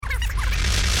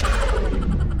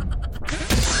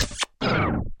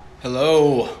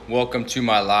Hello, welcome to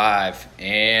my live,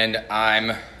 and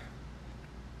I'm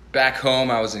back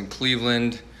home. I was in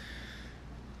Cleveland,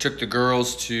 took the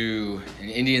girls to an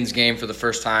Indians game for the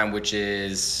first time, which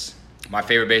is my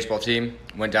favorite baseball team.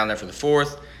 Went down there for the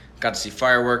fourth, got to see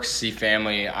fireworks, see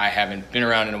family I haven't been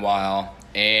around in a while,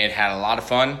 and had a lot of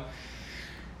fun,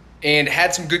 and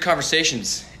had some good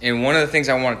conversations. And one of the things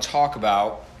I want to talk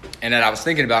about, and that I was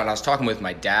thinking about and I was talking with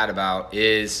my dad about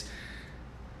is,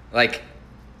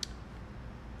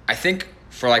 I think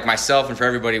for myself and for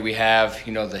everybody, we have,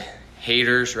 the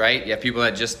haters, right? You have people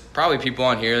that probably people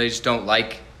on here, they just don't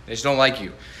like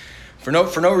you for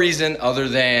no reason other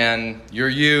than you're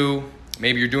you.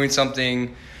 Maybe you're doing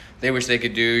something they wish they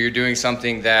could do. You're doing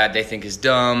something that they think is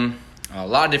dumb. A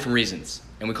lot of different reasons.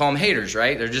 And we call them haters,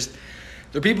 right?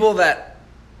 They're people that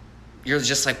you're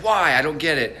just like, why? I don't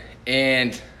get it.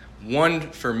 And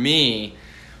for me,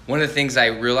 one of the things I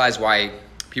realize why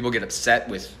people get upset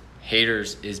with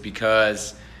haters is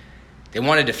because they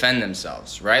want to defend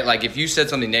themselves, right? Like if you said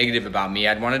something negative about me,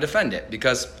 I'd want to defend it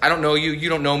because I don't know you, you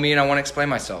don't know me, and I want to explain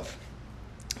myself.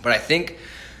 But I think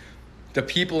the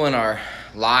people in our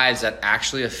lives that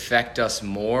actually affect us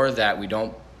more that we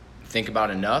don't think about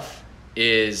enough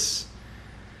is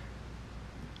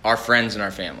our friends and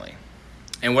our family.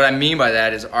 And what I mean by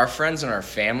that is our friends and our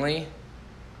family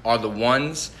are the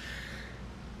ones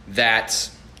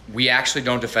that we actually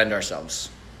don't defend ourselves,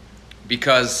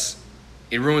 because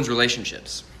it ruins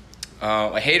relationships.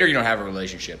 A hater, you don't have a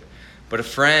relationship. But a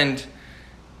friend,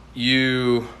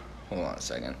 hold on a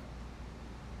second.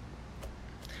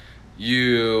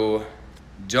 You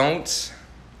don't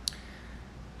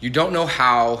know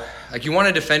how, you want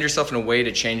to defend yourself in a way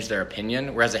to change their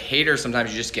opinion, whereas a hater,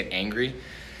 sometimes you just get angry.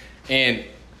 And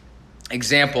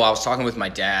example, I was talking with my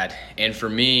dad, and for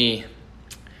me,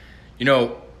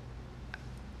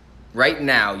 right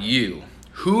now,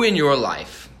 who in your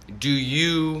life do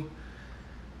you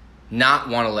not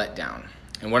want to let down?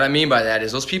 And what I mean by that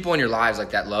is those people in your lives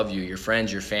that love you, your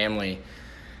friends, your family,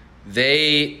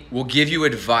 they will give you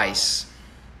advice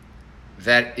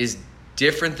that is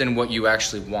different than what you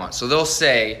actually want. So they'll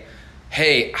say,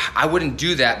 hey, I wouldn't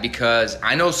do that because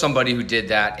I know somebody who did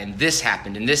that and this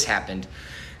happened and this happened.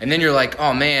 And then you're like,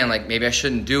 oh man, maybe I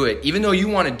shouldn't do it. Even though you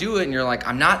want to do it and you're like,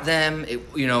 I'm not them,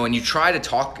 and you try to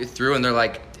talk it through and they're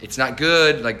like, it's not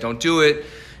good, don't do it.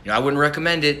 I wouldn't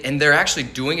recommend it. And they're actually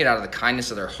doing it out of the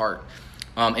kindness of their heart.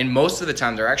 And most of the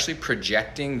time they're actually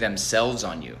projecting themselves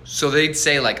on you. So they'd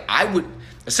say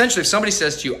essentially if somebody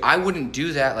says to you, I wouldn't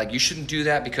do that, you shouldn't do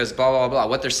that because blah, blah, blah.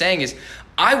 What they're saying is,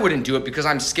 I wouldn't do it because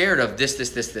I'm scared of this,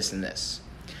 and this.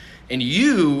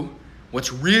 And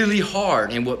what's really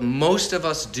hard and what most of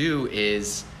us do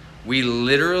is we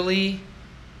literally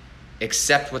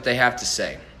accept what they have to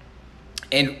say.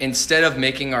 And instead of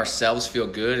making ourselves feel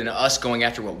good and us going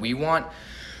after what we want,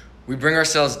 we bring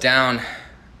ourselves down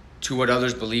to what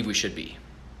others believe we should be.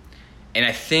 And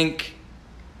I think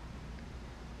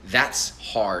that's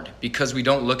hard because we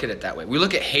don't look at it that way. We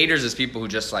look at haters as people who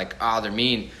just they're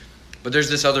mean. But there's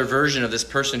this other version of this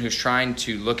person who's trying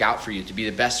to look out for you, to be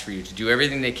the best for you, to do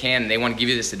everything they can, and they want to give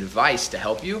you this advice to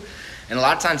help you. And a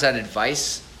lot of times that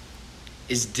advice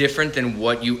is different than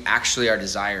what you actually are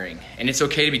desiring. And it's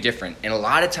okay to be different. And a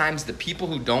lot of times the people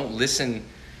who don't listen,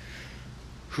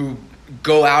 who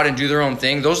go out and do their own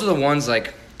thing, those are the ones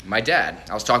like my dad.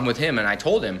 I was talking with him and I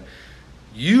told him,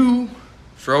 you,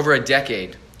 for over a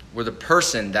decade, were the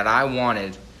person that I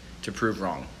wanted to prove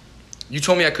wrong. You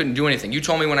told me I couldn't do anything. You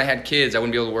told me when I had kids I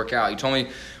wouldn't be able to work out. You told me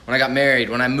when I got married,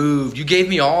 when I moved. You gave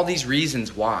me all these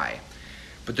reasons why.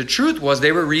 But the truth was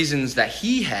they were reasons that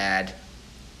he had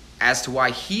as to why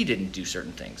he didn't do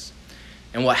certain things.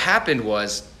 And what happened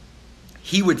was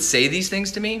he would say these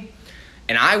things to me,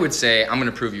 and I would say, I'm going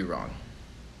to prove you wrong.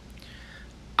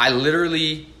 I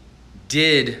literally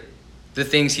did the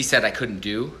things he said I couldn't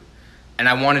do, and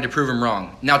I wanted to prove him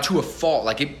wrong. Now, to a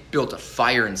fault, it built a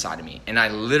fire inside of me. And I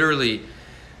literally,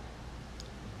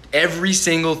 every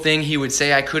single thing he would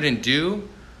say I couldn't do,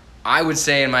 I would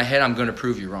say in my head, I'm going to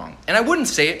prove you wrong. And I wouldn't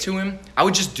say it to him. I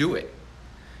would just do it.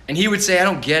 And he would say, I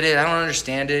don't get it. I don't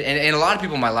understand it. And a lot of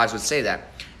people in my lives would say that.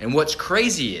 And what's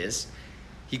crazy is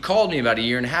he called me about a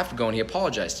year and a half ago and he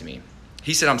apologized to me.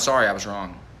 He said, I'm sorry, I was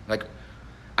wrong.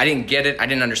 I didn't get it. I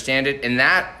didn't understand it. And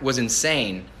that was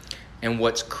insane. And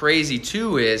what's crazy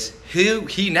too is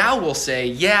he now will say,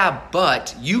 yeah,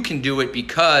 but you can do it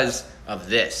because of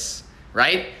this,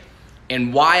 right?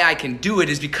 And why I can do it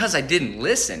is because I didn't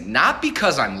listen, not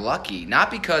because I'm lucky,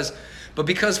 but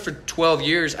because for 12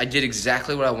 years I did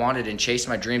exactly what I wanted and chased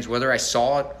my dreams, whether I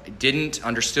saw it, didn't,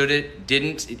 understood it,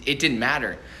 it didn't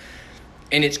matter.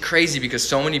 And it's crazy because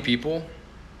so many people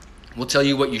will tell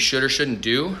you what you should or shouldn't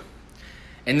do,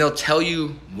 and they'll tell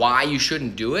you why you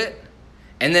shouldn't do it,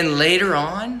 and then later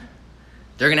on,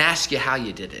 they're going to ask you how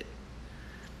you did it.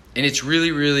 And it's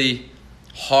really, really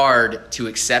hard to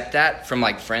accept that from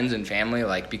like friends and family,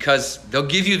 like, because they'll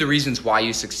give you the reasons why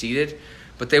you succeeded,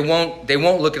 but they won't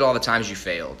look at all the times you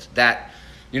failed. That,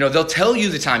 they'll tell you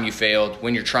the time you failed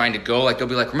when you're trying to go, like they'll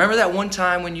be like, remember that one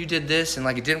time when you did this and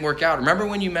like it didn't work out? Remember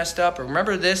when you messed up? Or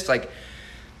remember this? Like,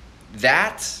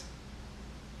 that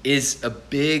is a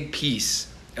big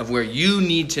piece of where you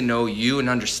need to know you and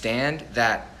understand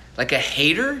that, like, a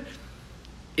hater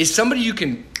is somebody you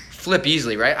can flip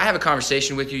easily, right? I have a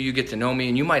conversation with you, you get to know me,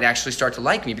 and you might actually start to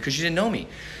like me because you didn't know me.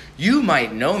 You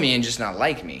might know me and just not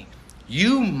like me.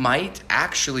 You might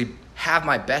actually have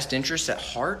my best interests at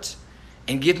heart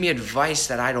and give me advice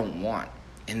that I don't want.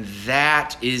 And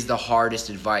that is the hardest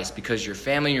advice, because your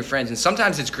family and your friends, and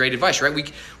sometimes it's great advice, right?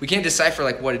 We can't decipher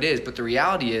like what it is, but the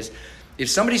reality is, if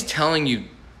somebody's telling you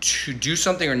to do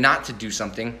something or not to do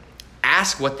something,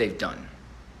 ask what they've done.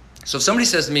 So if somebody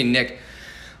says to me, Nick,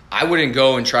 I wouldn't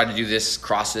go and try to do this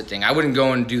CrossFit thing. I wouldn't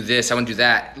go and do this. I wouldn't do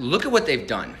that. Look at what they've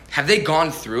done. Have they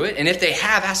gone through it? And if they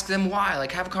have, ask them why.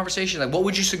 Like, have a conversation. Like, what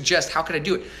would you suggest? How could I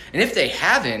do it? And if they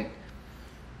haven't,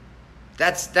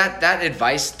 that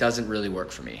advice doesn't really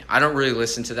work for me. I don't really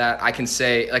listen to that. I can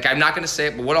say, like, I'm not going to say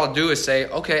it, but what I'll do is say,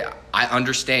 okay, I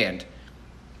understand,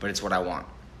 but it's what I want.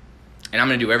 And I'm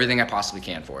going to do everything I possibly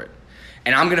can for it.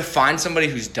 And I'm going to find somebody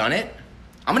who's done it.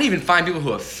 I'm going to even find people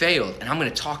who have failed, and I'm going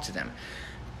to talk to them.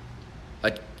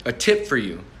 A tip for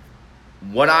you,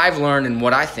 what I've learned and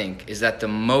what I think is that the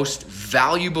most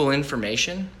valuable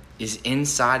information is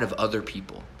inside of other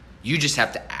people. You just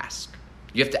have to ask.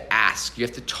 You have to ask. You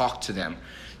have to talk to them.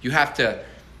 You have to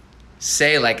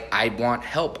say, like, I want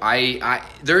help.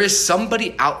 There is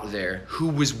somebody out there who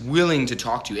was willing to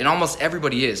talk to you, and almost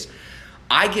everybody is.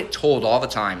 I get told all the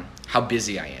time how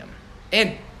busy I am.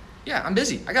 And yeah, I'm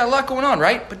busy. I got a lot going on,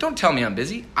 right? But don't tell me I'm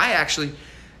busy. I actually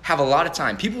have a lot of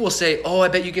time. People will say, oh, I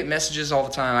bet you get messages all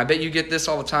the time. I bet you get this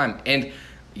all the time. And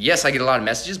yes, I get a lot of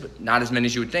messages, but not as many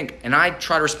as you would think. And I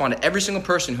try to respond to every single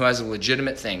person who has a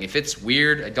legitimate thing. If it's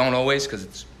weird, I don't always, because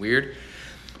it's weird.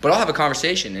 But I'll have a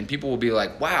conversation, and people will be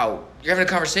like, wow, you're having a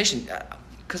conversation?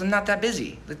 Because I'm not that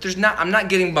busy. Like, I'm not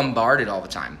getting bombarded all the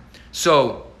time.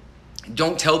 So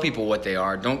don't tell people what they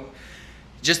are. Don't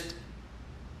just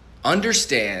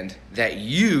understand that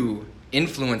you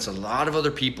influence a lot of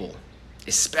other people,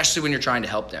 especially when you're trying to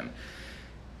help them.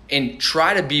 And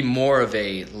try to be more of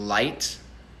a light,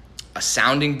 a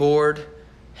sounding board,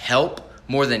 help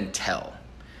more than tell.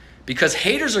 Because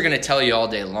haters are going to tell you all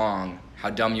day long how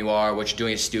dumb you are, what you're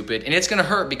doing is stupid, and it's going to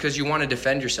hurt because you want to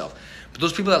defend yourself. But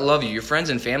those people that love you, your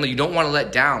friends and family, you don't want to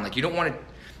let down. Like, you don't want to,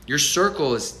 your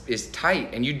circle is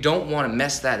tight, and you don't want to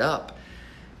mess that up.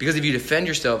 Because if you defend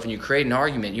yourself and you create an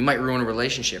argument, you might ruin a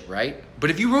relationship, right?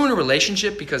 But if you ruin a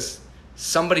relationship because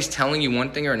somebody's telling you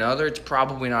one thing or another, it's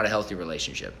probably not a healthy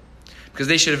relationship, because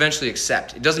they should eventually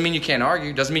accept. It doesn't mean you can't argue.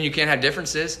 It doesn't mean you can't have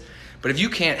differences. But if you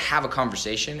can't have a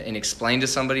conversation and explain to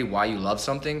somebody why you love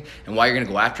something and why you're going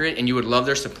to go after it, and you would love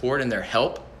their support and their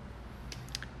help,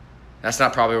 that's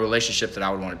not probably a relationship that I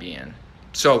would want to be in.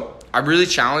 So I really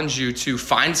challenge you to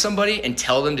find somebody and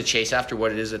tell them to chase after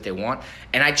what it is that they want.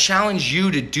 And I challenge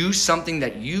you to do something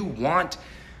that you want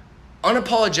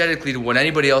unapologetically to what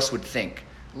anybody else would think.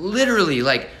 Literally,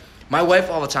 like, my wife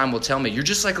all the time will tell me, you're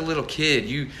just like a little kid.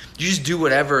 You just do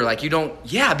whatever. Like, you don't,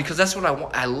 yeah, because that's what I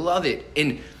want. I love it.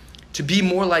 And to be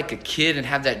more like a kid and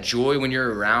have that joy when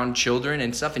you're around children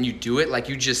and stuff, and you do it, like,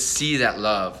 you just see that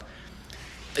love.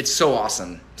 It's so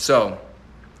awesome. So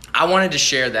I wanted to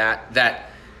share that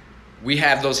we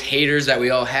have those haters that we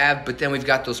all have, but then we've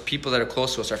got those people that are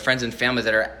close to us, our friends and family,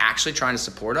 that are actually trying to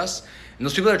support us. And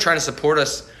those people that are trying to support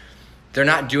us, they're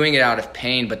not doing it out of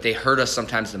pain, but they hurt us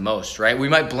sometimes the most, right? We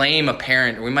might blame a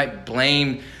parent, or we might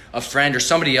blame a friend or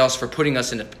somebody else for putting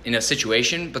us in a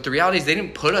situation, but the reality is they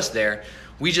didn't put us there.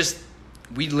 We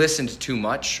listened too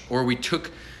much, or we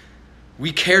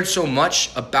cared so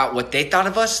much about what they thought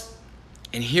of us.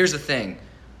 And here's the thing,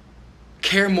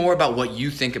 care more about what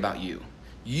you think about you.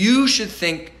 You should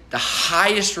think the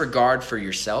highest regard for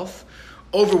yourself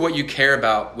over what you care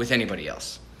about with anybody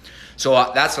else. So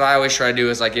that's what I always try to do,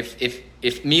 is like,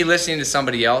 if me listening to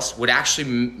somebody else would actually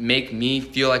make me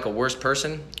feel like a worse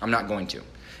person, I'm not going to.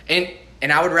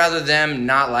 And I would rather them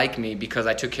not like me because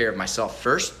I took care of myself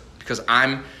first, because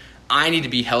I need to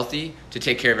be healthy to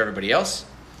take care of everybody else.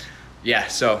 Yeah,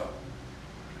 so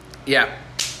yeah,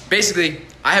 basically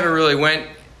I haven't really went,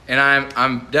 and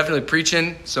I'm definitely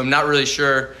preaching, so I'm not really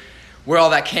sure where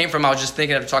all that came from. I was just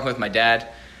thinking after talking with my dad,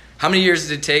 how many years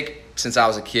did it take since I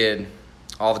was a kid?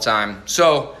 all the time.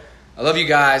 So I love you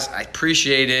guys. I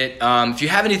appreciate it. If you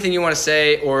have anything you want to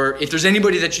say, or if there's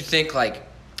anybody that you think like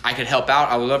I could help out,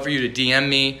 I would love for you to DM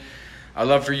me. I'd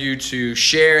love for you to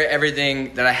share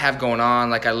everything that I have going on.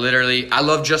 Like I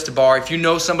love Just a Bar. If you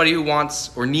know somebody who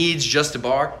wants or needs Just a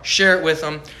Bar, share it with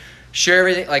them. Share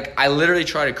everything. Like I literally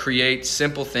try to create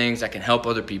simple things that can help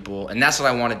other people. And that's what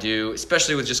I want to do,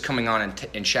 especially with just coming on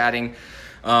and chatting.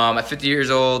 At 50 years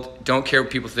old, don't care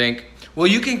what people think. Well,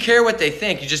 you can care what they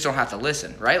think. You just don't have to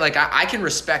listen, right? Like I can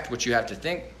respect what you have to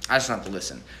think. I just don't have to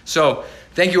listen. So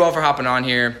thank you all for hopping on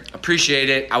here. Appreciate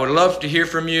it. I would love to hear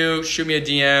from you. Shoot me a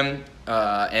DM.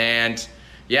 And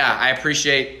yeah, I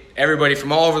appreciate everybody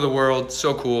from all over the world.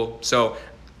 So cool. So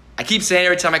I keep saying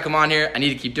every time I come on here, I need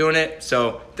to keep doing it.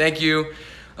 So thank you.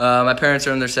 My parents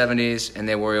are in their 70s and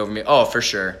they worry over me. Oh, for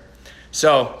sure.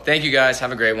 So thank you guys.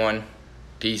 Have a great one.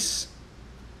 Peace.